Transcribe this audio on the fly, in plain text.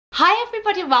Hi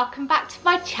everybody, welcome back to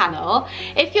my channel.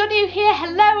 If you're new here,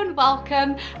 hello and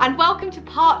welcome to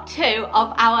part 2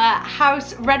 of our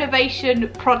house renovation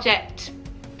project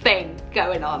thing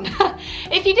going on.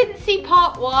 If you didn't see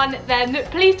part 1, then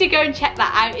please do go and check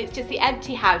that out. It's just the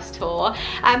empty house tour.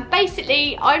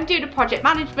 Basically, I'm doing a project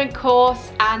management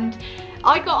course and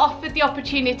I got offered the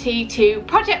opportunity to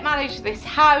project manage this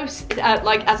house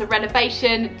like as a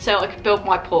renovation so I could build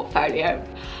my portfolio.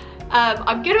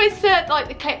 I'm going to insert like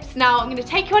the clips now. I'm going to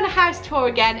take you on a house tour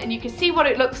again and you can see what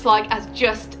it looks like as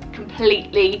just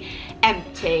completely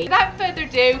empty. Without further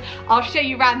ado, I'll show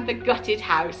you around the gutted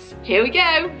house. Here we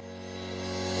go.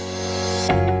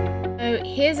 So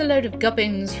here's a load of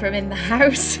gubbins from in the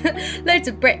house. Loads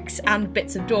of bricks and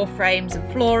bits of door frames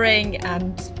and flooring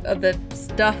and other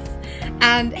stuff.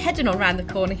 And heading on around the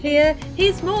corner here,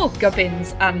 here's more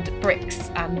gubbins and bricks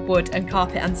and wood and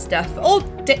carpet and stuff, all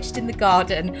ditched in the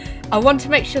garden. I want to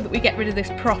make sure that we get rid of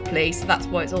this properly, so that's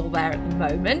why it's all there at the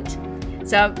moment.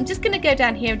 So I'm just going to go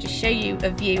down here and just show you a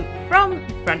view from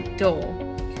the front door.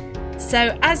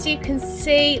 So as you can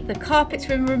see, the carpet's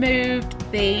been removed,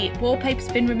 the wallpaper's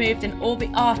been removed and all the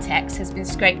Artex has been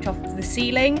scraped off the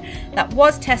ceiling. That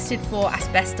was tested for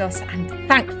asbestos and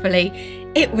thankfully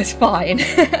it was fine.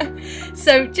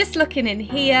 So just looking in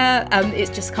here,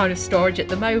 it's just kind of storage at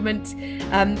the moment.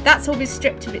 That's all been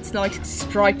stripped of its nice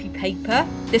stripy paper.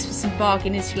 This was some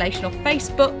bargain insulation off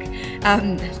Facebook,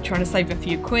 trying to save a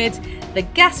few quid. The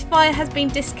gas fire has been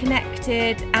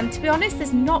disconnected and to be honest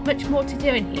there's not much more to do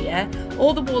in here.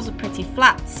 All the walls are pretty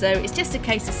flat, so it's just a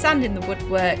case of sanding the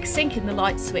woodwork, sinking the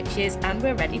light switches and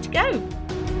we're ready to go.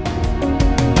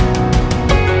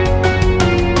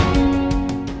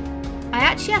 I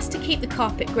actually asked to keep the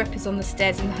carpet grippers on the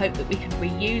stairs in the hope that we could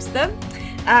reuse them.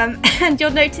 And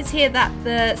you'll notice here that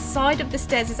the side of the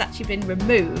stairs has actually been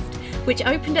removed, which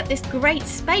opened up this great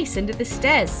space under the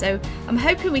stairs. So I'm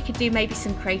hoping we could do maybe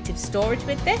some creative storage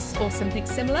with this or something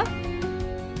similar.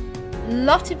 A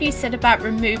lot of you said about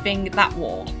removing that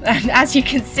wall, and as you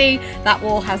can see that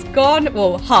wall has gone,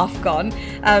 well half gone.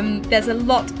 There's a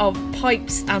lot of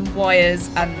pipes and wires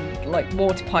and like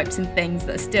water pipes and things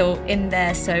that are still in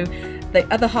there, so the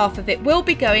other half of it will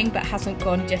be going but hasn't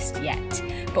gone just yet.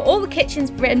 But all the kitchen's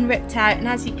been ripped out and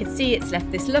as you can see it's left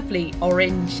this lovely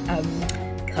orange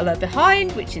colour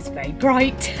behind, which is very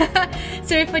bright.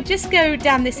 So if I just go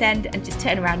down this end and just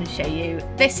turn around and show you,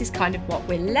 this is kind of what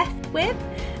we're left with.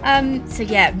 So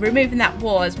yeah, removing that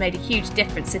wall has made a huge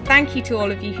difference, so thank you to all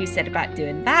of you who said about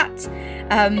doing that.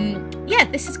 Yeah,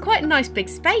 this is quite a nice big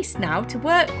space now to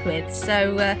work with,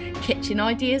 so kitchen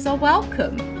ideas are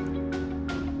welcome.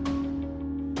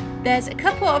 There's a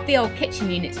couple of the old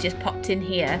kitchen units just popped in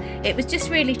here. It was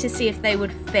just really to see if they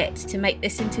would fit to make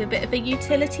this into a bit of a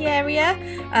utility area.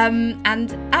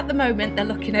 And at the moment they're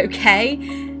looking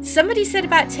okay. Somebody said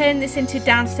about turning this into a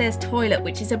downstairs toilet,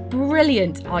 which is a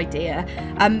brilliant idea.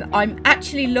 I'm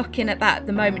actually looking at that at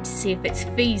the moment to see if it's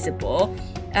feasible.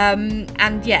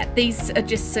 And yeah, these are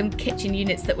just some kitchen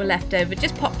units that were left over,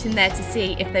 just popped in there to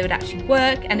see if they would actually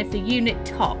work and if the unit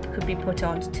top could be put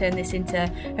on to turn this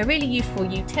into a really useful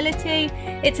utility.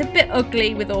 It's a bit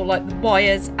ugly with all like the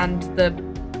wires and the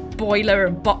boiler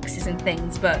and boxes and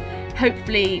things, but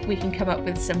hopefully we can come up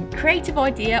with some creative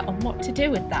idea on what to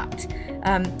do with that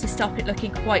to stop it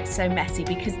looking quite so messy,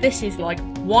 because this is like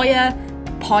wire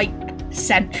pipe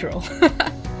central.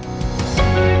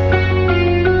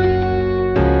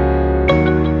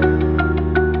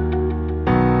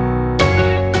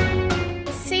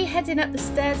 Heading up the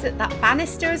stairs that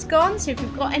banister has gone, so if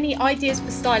you've got any ideas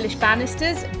for stylish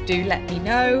banisters, do let me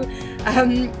know.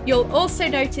 You'll also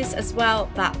notice as well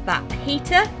that that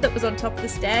heater that was on top of the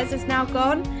stairs is now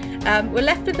gone. We're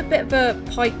left with a bit of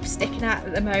a pipe sticking out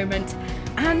at the moment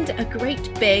and a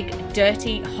great big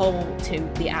dirty hole to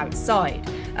the outside.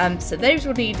 So those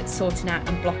will need sorting out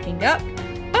and blocking up,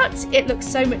 but it looks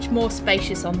so much more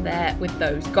spacious on there with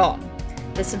those gone.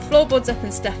 There's some floorboards up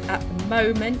and stuff at the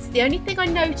moment. The only thing I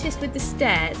noticed with the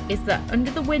stairs is that under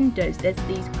the windows there's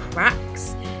these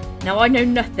cracks. Now I know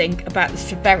nothing about the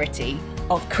severity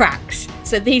of cracks,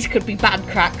 so these could be bad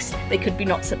cracks, they could be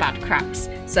not so bad cracks.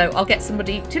 So I'll get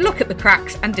somebody to look at the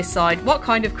cracks and decide what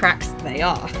kind of cracks they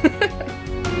are.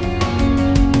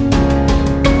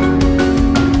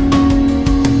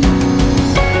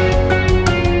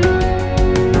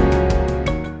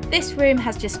 This room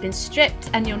has just been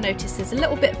stripped and you'll notice there's a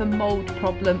little bit of a mould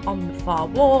problem on the far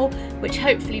wall, which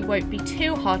hopefully won't be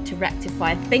too hard to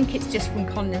rectify. I think it's just from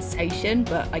condensation,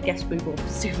 but I guess we will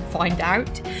soon find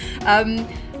out.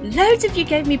 loads of you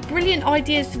gave me brilliant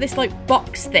ideas for this like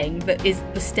box thing that is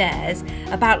the stairs,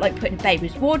 about like putting a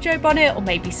baby's wardrobe on it, or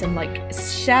maybe some like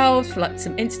shelves for like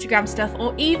some Instagram stuff,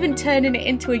 or even turning it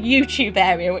into a YouTube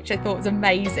area, which I thought was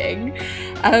amazing.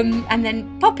 And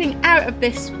then popping out of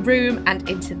this room and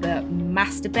into the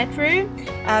master bedroom.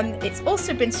 It's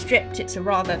also been stripped. It's a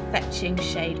rather fetching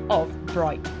shade of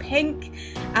bright pink.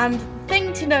 And the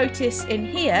thing to notice in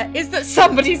here is that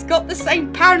somebody's got the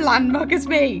same Poundland mug as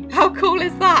me. How cool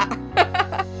is that?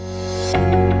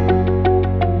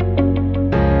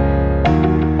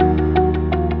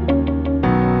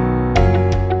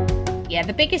 Yeah,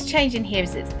 the biggest change in here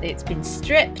is it's been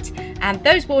stripped, and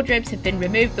those wardrobes have been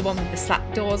removed, the one with the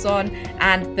slap doors on,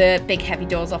 and the big heavy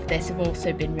doors off this have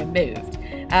also been removed.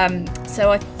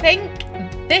 So I think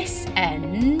this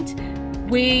end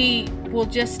we will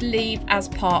just leave as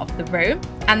part of the room,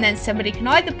 and then somebody can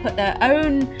either put their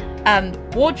own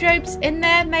wardrobes in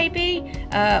there maybe,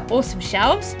 or some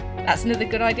shelves. That's another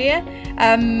good idea.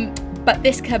 But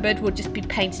this cupboard will just be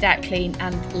painted out clean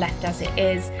and left as it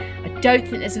is. I don't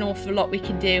think there's an awful lot we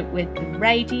can do with the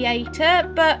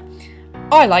radiator, but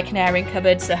I like an airing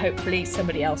cupboard, so hopefully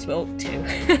somebody else will too.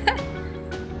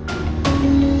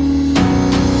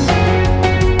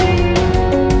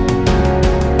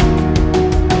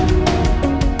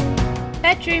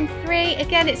 Bedroom 3,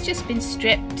 again, it's just been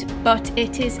stripped, but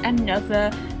it is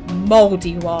another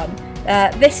mouldy one.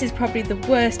 This is probably the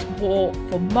worst wall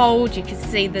for mould. You can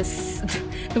see this,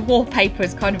 the wallpaper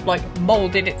is kind of like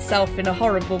moulded itself in a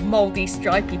horrible mouldy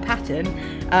stripy pattern.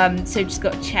 So you've just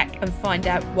got to check and find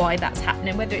out why that's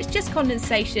happening, whether it's just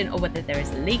condensation or whether there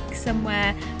is a leak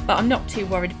somewhere. But I'm not too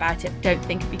worried about it. Don't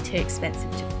think it'd be too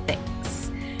expensive to fix.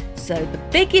 So the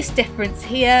biggest difference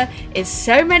here is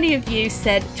so many of you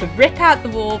said to rip out the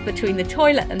wall between the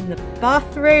toilet and the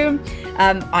bathroom.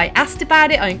 I asked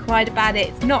about it, I inquired about it.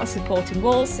 It's not a supporting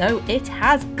wall, so it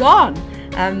has gone.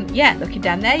 Yeah, looking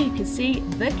down there, you can see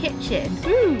the kitchen.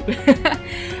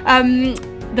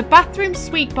 The bathroom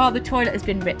suite bar, the toilet has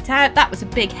been ripped out. That was a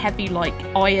big, heavy, like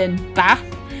iron bath.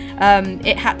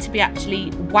 It had to be actually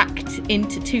whacked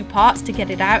into 2 parts to get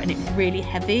it out, and it was really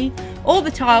heavy. All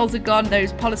the tiles are gone.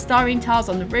 Those polystyrene tiles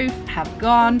on the roof have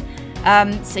gone.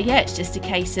 So yeah, it's just a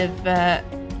case of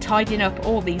tidying up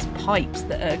all these pipes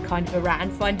that are kind of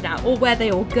around, finding out all where they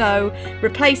all go,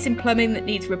 replacing plumbing that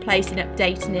needs replacing,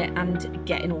 updating it, and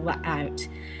getting all that out.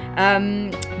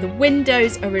 The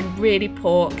windows are in really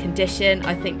poor condition.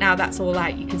 I think now that's all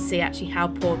out, you can see actually how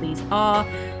poor these are.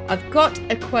 I've got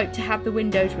a quote to have the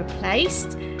windows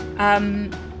replaced.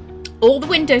 All the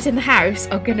windows in the house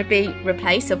are going to be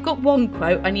replaced. I've got 1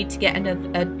 quote. I need to get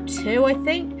another 2, I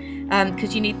think,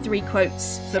 because you need 3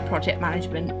 quotes for project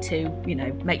management to, you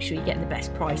know, make sure you're getting the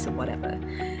best price or whatever.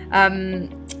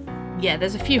 Yeah,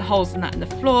 there's a few holes in that in the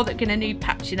floor that are going to need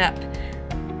patching up.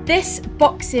 This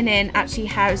boxing in actually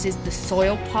houses the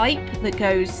soil pipe that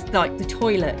goes, like the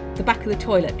toilet, the back of the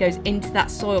toilet goes into that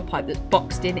soil pipe that's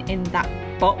boxed in that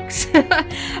box.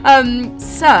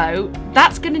 So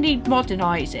that's going to need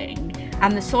modernising,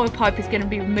 and the soil pipe is going to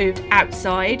be removed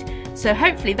outside. So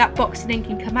hopefully that boxing in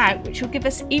can come out, which will give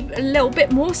us even a little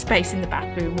bit more space in the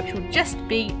bathroom, which will just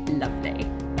be lovely.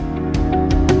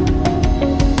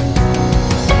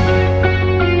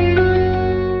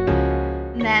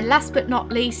 And then last but not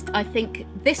least, I think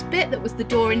this bit that was the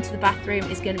door into the bathroom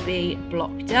is going to be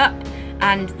blocked up,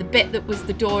 and the bit that was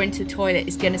the door into the toilet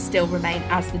is going to still remain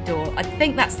as the door. I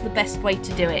think that's the best way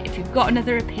to do it. If you've got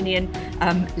another opinion,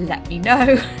 let me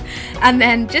know. And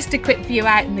then just a quick view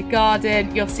out in the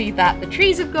garden, you'll see that the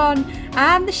trees have gone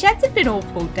and the sheds have been all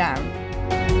pulled down.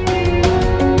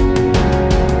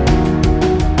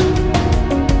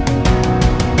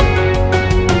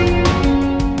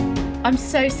 I'm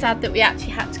so sad that we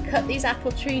actually had to cut these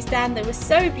apple trees down. They were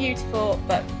so beautiful,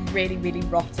 but really, really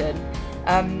rotten.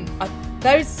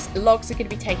 Those logs are going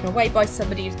to be taken away by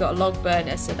somebody who's got a log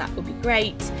burner, so that will be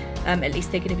great. At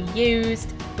least they're going to be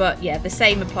used. But yeah, the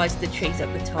same applies to the trees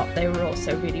up the top. They were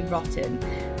also really rotten.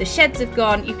 The sheds have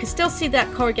gone. You can still see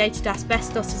that corrugated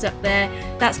asbestos is up there.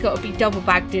 That's got to be double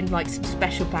bagged in like some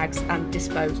special bags and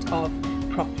disposed of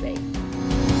properly.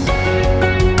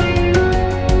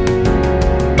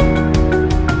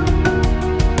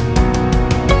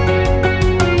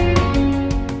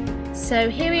 So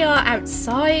here we are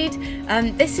outside.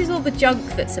 This is all the junk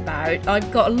that's about. I've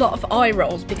got a lot of eye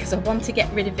rolls because I want to get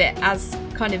rid of it as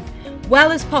kind of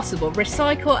well as possible.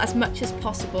 Recycle as much as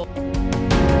possible.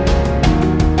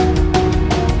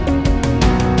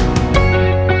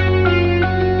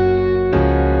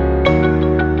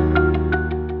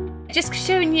 Just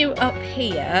showing you up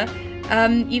here,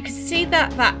 you can see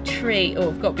that tree,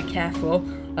 oh, I've got to be careful,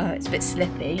 it's a bit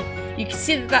slippy. You can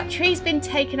see that that tree's been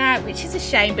taken out, which is a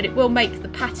shame, but it will make the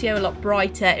patio a lot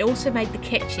brighter. It also made the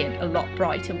kitchen a lot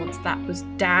brighter once that was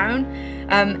down.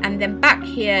 And then back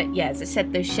here, yeah, as I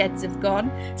said, those sheds have gone.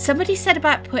 Somebody said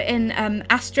about putting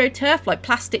astroturf, like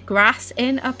plastic grass,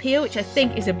 in up here, which I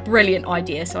think is a brilliant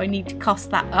idea, so I need to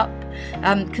cost that up,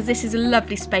 because this is a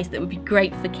lovely space that would be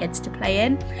great for kids to play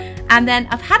in. And then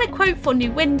I've had a quote for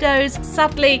new windows.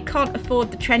 Sadly, can't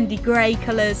afford the trendy grey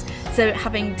colours, so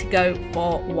having to go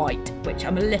for white, which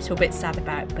I'm a little bit sad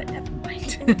about, but never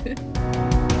mind.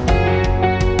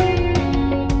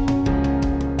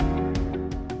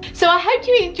 So I hope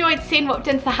you enjoyed seeing what I've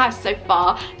done to the house so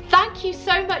far. Thank you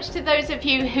so much to those of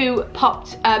you who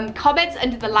popped comments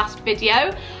under the last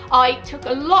video. I took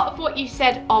a lot of what you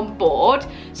said on board.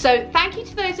 So thank you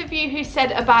to those of you who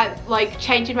said about like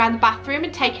changing around the bathroom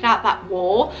and taking out that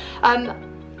wall.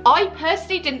 I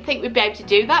personally didn't think we'd be able to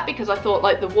do that because I thought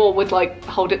like the wall would like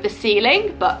hold up the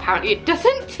ceiling, but apparently it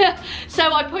doesn't.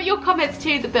 So I put your comments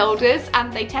to the builders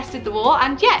and they tested the wall,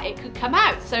 and yeah, it could come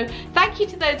out. So thank you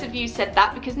to those of you who said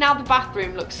that, because now the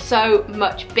bathroom looks so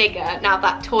much bigger now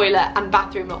that toilet and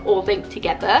bathroom are all linked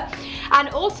together. And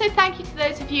also thank you to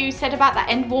those of you who said about that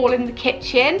end wall in the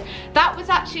kitchen. That was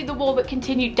actually the wall that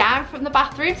continued down from the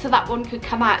bathroom, so that one could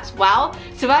come out as well.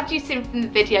 So as you've seen from the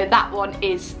video, that one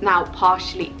is now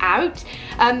partially out.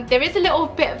 There is a little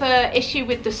bit of a issue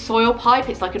with the soil pipe.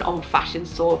 It's like an old-fashioned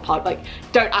soil pipe. Like,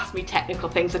 don't ask me technical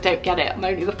things, I don't get it, I'm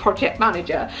only the project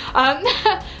manager.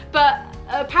 But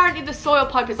apparently the soil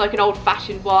pipe is like an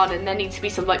old-fashioned one, and there needs to be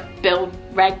some like build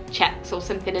reg checks or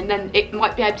something, and then it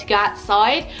might be able to go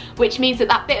outside, which means that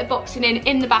that bit of boxing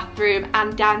in the bathroom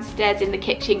and downstairs in the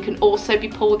kitchen can also be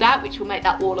pulled out, which will make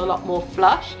that wall a lot more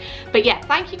flush. But yeah,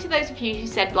 thank you to those of you who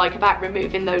said like about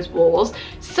removing those walls.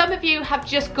 Some of you have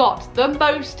just got the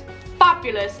most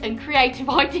fabulous and creative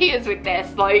ideas with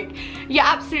this. Like, you're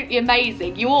absolutely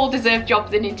amazing. You all deserve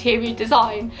jobs in interior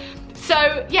design.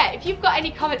 So yeah, if you've got any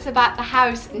comments about the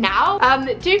house now,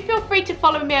 do feel free to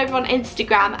follow me over on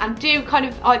Instagram, and do kind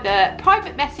of either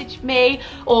private message me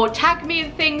or tag me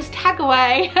and things, tag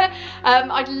away.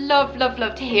 I'd love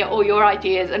to hear all your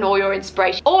ideas and all your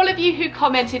inspiration. All of you who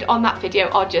commented on that video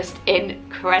are just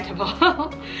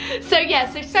incredible. So yeah,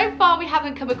 so far we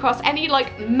haven't come across any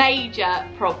like major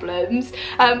problems.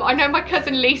 I know my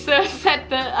cousin Lisa said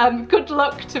that good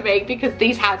luck to me because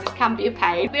these houses can be a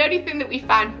pain. The only thing that we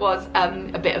found was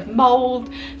a bit of mould,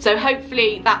 so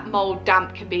hopefully that mould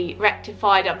damp can be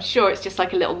rectified. I'm sure it's just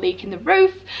like a little leak in the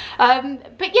roof,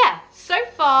 but yeah, so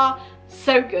far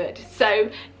so good.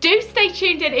 So do stay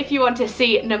tuned in if you want to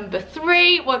see number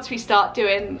 3 once we start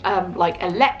doing like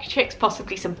electrics,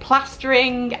 possibly some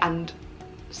plastering and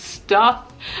stuff.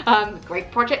 Great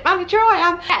project manager I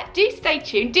am. Yeah, do stay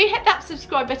tuned. Do hit that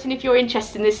subscribe button if you're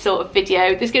interested in this sort of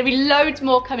video. There's going to be loads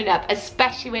more coming up,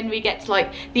 especially when we get to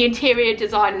like the interior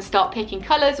design and start picking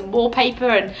colours and wallpaper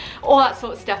and all that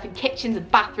sort of stuff in kitchens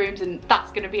and bathrooms, and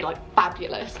that's going to be like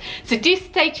fabulous. So do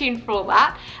stay tuned for all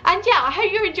that. And yeah, I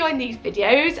hope you're enjoying these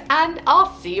videos, and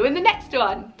I'll see you in the next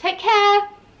one. Take care.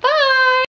 Bye.